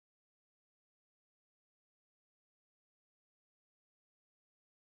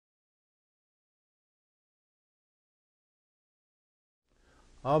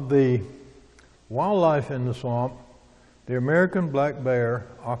Of the wildlife in the swamp, the American black bear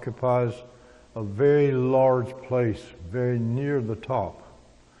occupies a very large place, very near the top.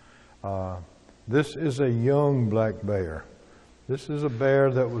 This is a young black bear. This is a bear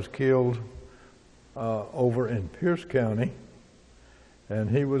that was killed over in Pierce County, and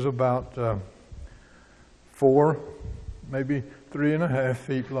he was about 4, maybe 3.5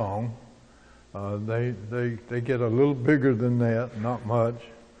 feet long. They get a little bigger than that, not much.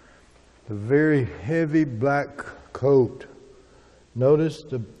 The very heavy black coat. Notice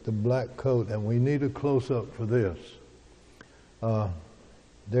the black coat, and we need a close-up for this.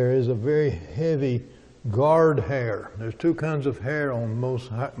 There is a very heavy guard hair. There's 2 kinds of hair on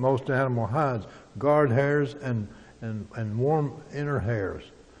most animal hides: guard hairs and warm inner hairs.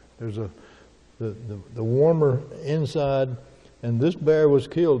 There's the warmer inside, and this bear was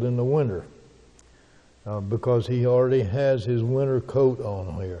killed in the winter because he already has his winter coat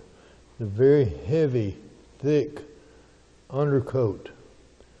on here. The very heavy, thick undercoat,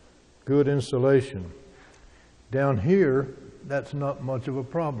 good insulation. Down here, that's not much of a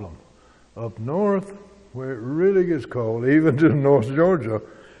problem. Up north, where it really gets cold, even to North Georgia,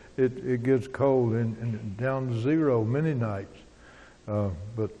 it gets cold and down to 0 many nights.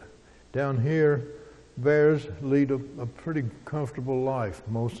 But down here, bears lead a pretty comfortable life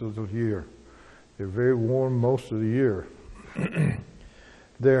most of the year. They're very warm most of the year.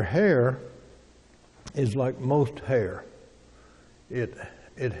 Their hair is like most hair. It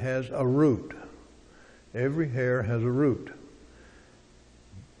has a root. Every hair has a root.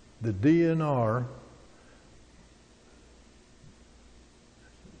 The DNR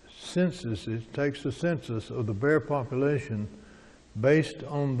census, it takes a census of the bear population based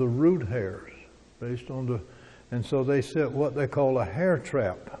on the root hairs, and so they set what they call a hair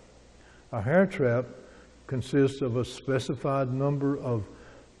trap. A hair trap consists of a specified number of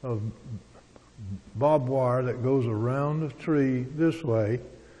barbed wire that goes around the tree this way,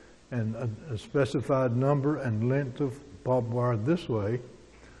 and a specified number and length of barbed wire this way,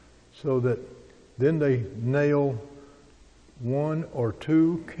 so that then they nail 1 or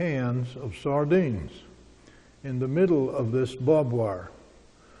 2 cans of sardines in the middle of this barbed wire.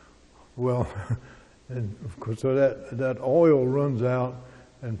 Well, and of course, so that oil runs out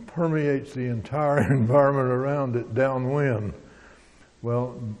and permeates the entire environment around it downwind.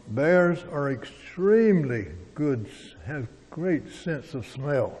 Well, bears are extremely good, have great sense of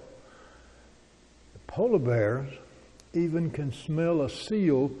smell. Polar bears even can smell a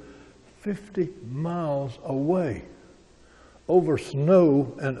seal 50 miles away over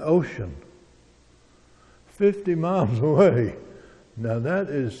snow and ocean. 50 miles away. Now that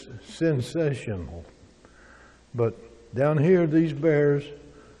is sensational. But down here, these bears,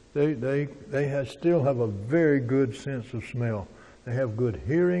 they still have a very good sense of smell. They have good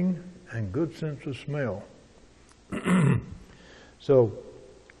hearing and good sense of smell. So,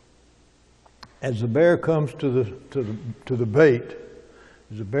 as the bear comes to the bait,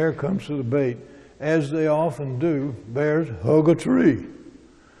 as they often do, bears hug a tree,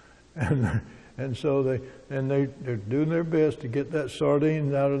 and so they're doing their best to get that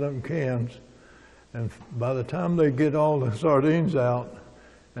sardines out of them cans. And by the time they get all the sardines out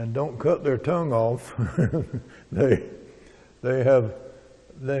and don't cut their tongue off, they have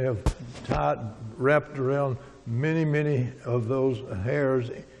wrapped around many of those hairs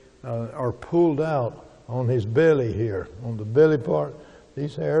are pulled out on his belly here, on the belly part.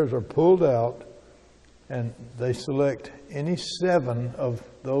 These hairs are pulled out, and they select any 7 of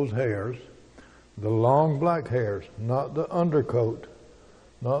those hairs, the long black hairs, not the undercoat,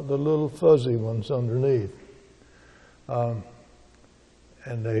 not the little fuzzy ones underneath.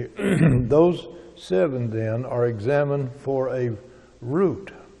 And they those 7 then are examined for a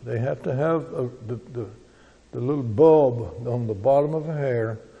root. They have to have the little bulb on the bottom of a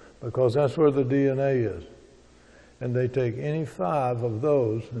hair, because that's where the DNA is. And they take any 5 of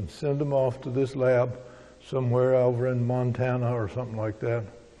those and send them off to this lab somewhere over in Montana or something like that.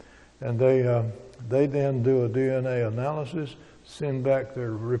 And they then do a DNA analysis, send back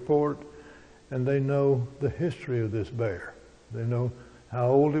their report, and they know the history of this bear. They know how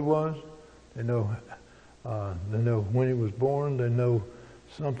old he was. They know when he was born. They know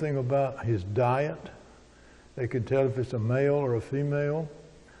something about his diet. They can tell if it's a male or a female.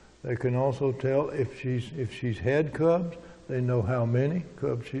 They can also tell if she's had cubs. They know how many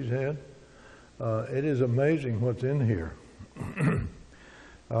cubs she's had. It is amazing what's in here.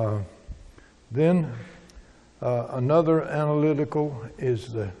 Then another analytical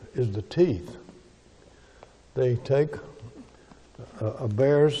is the teeth. They take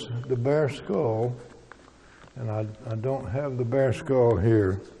the bear skull, and I don't have the bear skull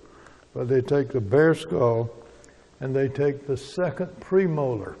here, but they take the bear skull and they take the second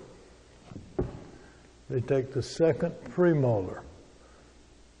premolar. They take the second premolar,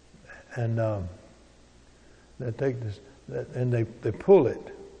 and they take this, and they pull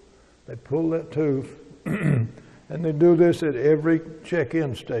it. They pull that tooth, and they do this at every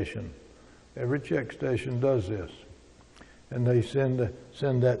check-in station. Every check station does this, and they send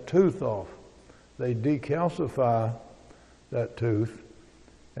that tooth off. They decalcify that tooth,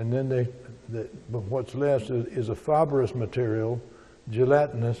 and then what's left is a fibrous material,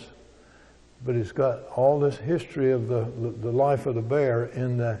 gelatinous, but it's got all this history of the life of the bear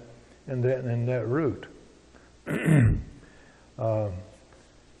in that root.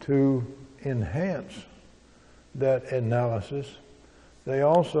 To enhance that analysis, they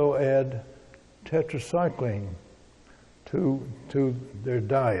also add tetracycline to their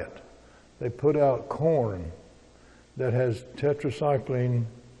diet. They put out corn that has tetracycline.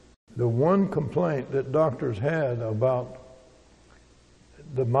 The one complaint that doctors had about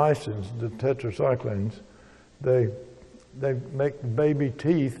the mycins, the tetracyclines, they make the baby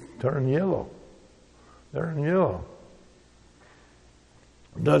teeth turn yellow. They're yellow.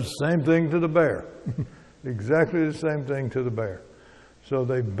 Does the same thing to the bear. Exactly the same thing to the bear. So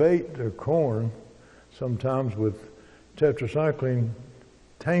they bait their corn sometimes with tetracycline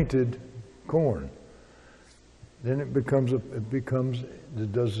tainted corn. Then it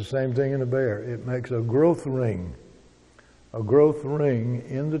does the same thing in the bear. It makes a growth ring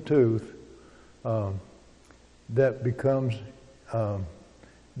in the tooth that becomes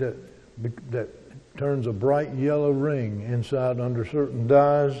that turns a bright yellow ring inside under certain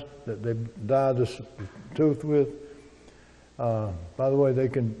dyes that they dye the tooth with. By the way, they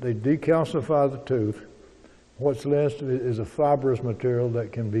decalcify the tooth. What's left is a fibrous material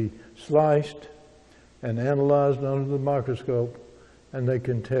that can be sliced and analyzed under the microscope, and they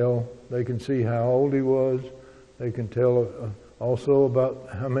can see how old he was. They can tell also about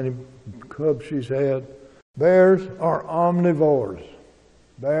how many cubs she's had. Bears are omnivores.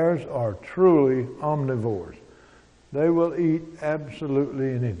 Bears are truly omnivores. They will eat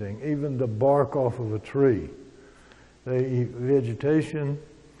absolutely anything, even the bark off of a tree. They eat vegetation.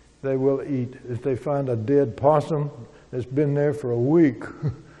 They will eat, if they find a dead possum that's been there for a week,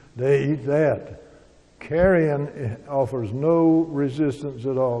 they eat that. Carrion offers no resistance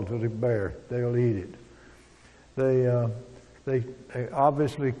at all to the bear. They'll eat it. They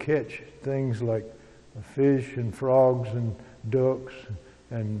obviously catch things like fish and frogs and ducks,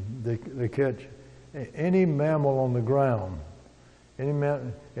 and they catch any mammal on the ground,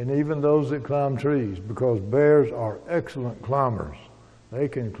 and even those that climb trees, because bears are excellent climbers. They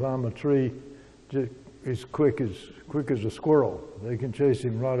can climb a tree just as quick as a squirrel. They can chase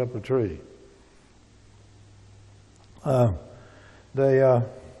him right up a tree. They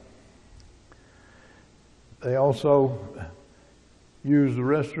also use the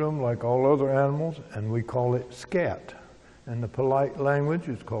restroom like all other animals, and we call it scat. In the polite language,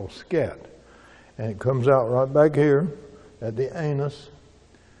 it's called scat. And it comes out right back here at the anus,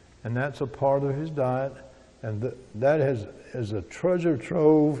 and that's a part of his diet, and that is a treasure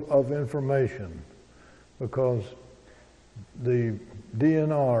trove of information, because the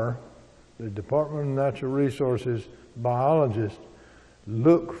DNR, the Department of Natural Resources biologists,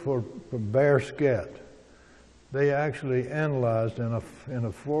 look for bear scat. They actually analyzed in a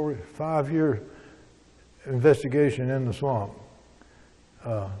 5-year investigation in the swamp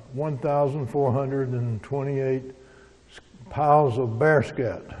 1,428 piles of bear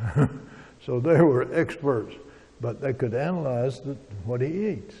scat. So they were experts, but they could analyze what he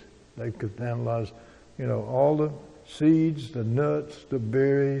eats. They could analyze, all the seeds, the nuts, the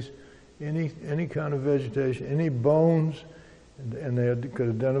berries, any kind of vegetation, any bones, and they could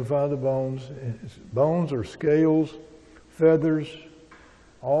identify the bones. Bones or scales, feathers,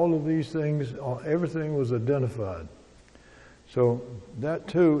 all of these things, everything was identified. So that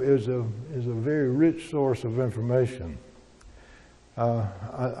too is a very rich source of information.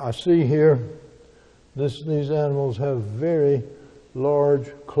 I see here, these animals have very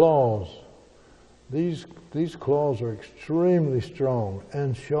large claws. These claws are extremely strong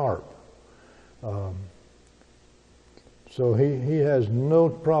and sharp. So he has no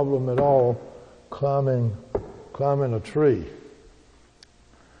problem at all climbing a tree.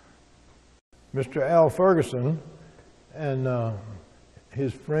 Mr. Al Ferguson and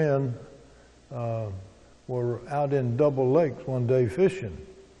his friend were out in Double Lakes one day fishing.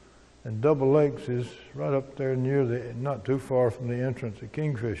 And Double Lakes is right up there not too far from the entrance of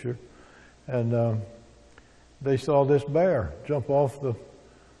Kingfisher. And they saw this bear jump off the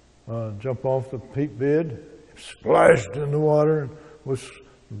peat bed splashed in the water and was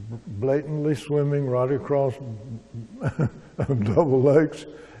blatantly swimming right across double lakes,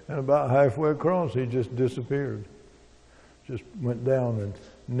 and about halfway across he just disappeared. Just went down and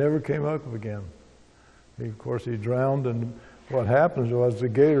never came up again. Of course he drowned, and what happens was the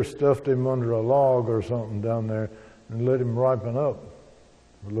gator stuffed him under a log or something down there and let him ripen up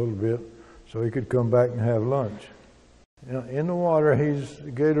a little bit so he could come back and have lunch. You know, in the water,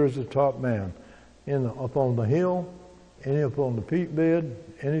 the gator is the top man. Up on the hill, up on the peat bed,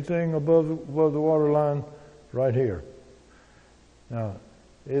 anything above the water line, right here. Now,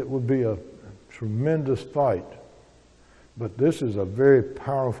 it would be a tremendous fight, but this is a very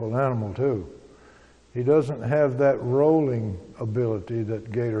powerful animal too. He doesn't have that rolling ability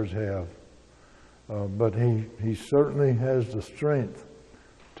that gators have, but he certainly has the strength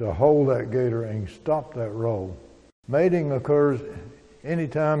to hold that gator and stop that roll. Mating occurs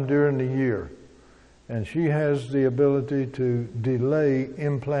anytime during the year, and she has the ability to delay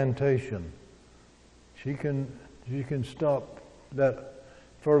implantation. She can stop that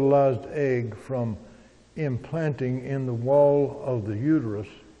fertilized egg from implanting in the wall of the uterus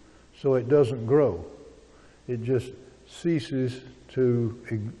so it doesn't grow. It just ceases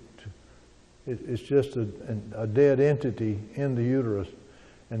it's just a dead entity in the uterus.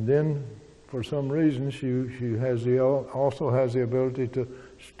 And then, for some reason, she also has the ability to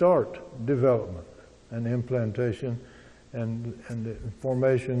start development and implantation and the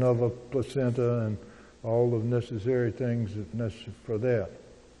formation of a placenta and all the necessary things for that.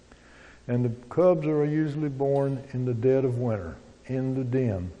 And the cubs are usually born in the dead of winter, in the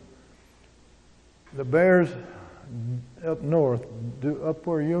den. The bears up north, up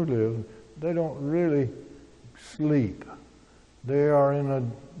where you live, they don't really sleep. They are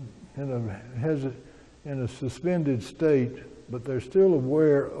in a suspended state, but they're still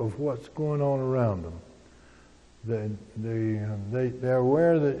aware of what's going on around them. They're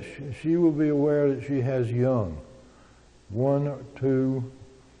aware that she will be aware that she has young, 1, 2,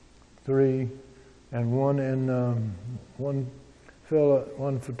 3, and one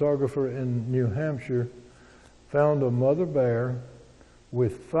photographer in New Hampshire found a mother bear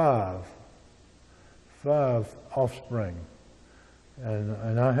with five offspring.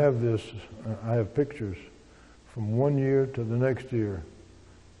 And I have pictures from one year to the next year.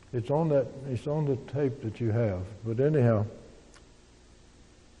 It's on the tape that you have. But anyhow,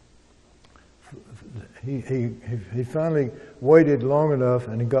 he finally waited long enough,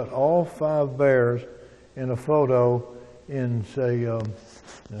 and he got all 5 bears in a photo in, say,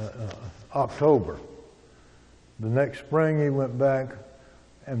 October. The next spring he went back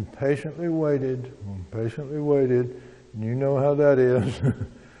and patiently waited, and you know how that is,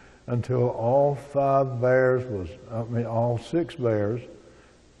 until all 5 bears all 6 bears,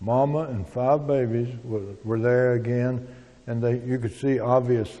 mama and 5 babies were there again, and you could see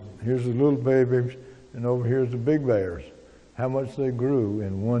obvious, here's the little babies, and over here's the big bears, how much they grew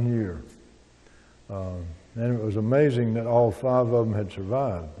in 1 year. And it was amazing that all 5 of them had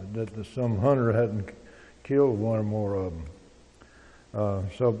survived, that some hunter hadn't killed 1 or more of them.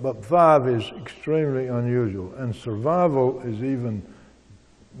 But 5 is extremely unusual, and survival is even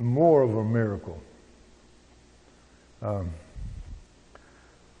more of a miracle.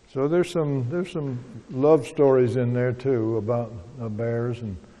 So there's some love stories in there too about bears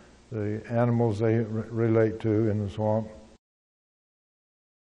and the animals they relate to in the swamp.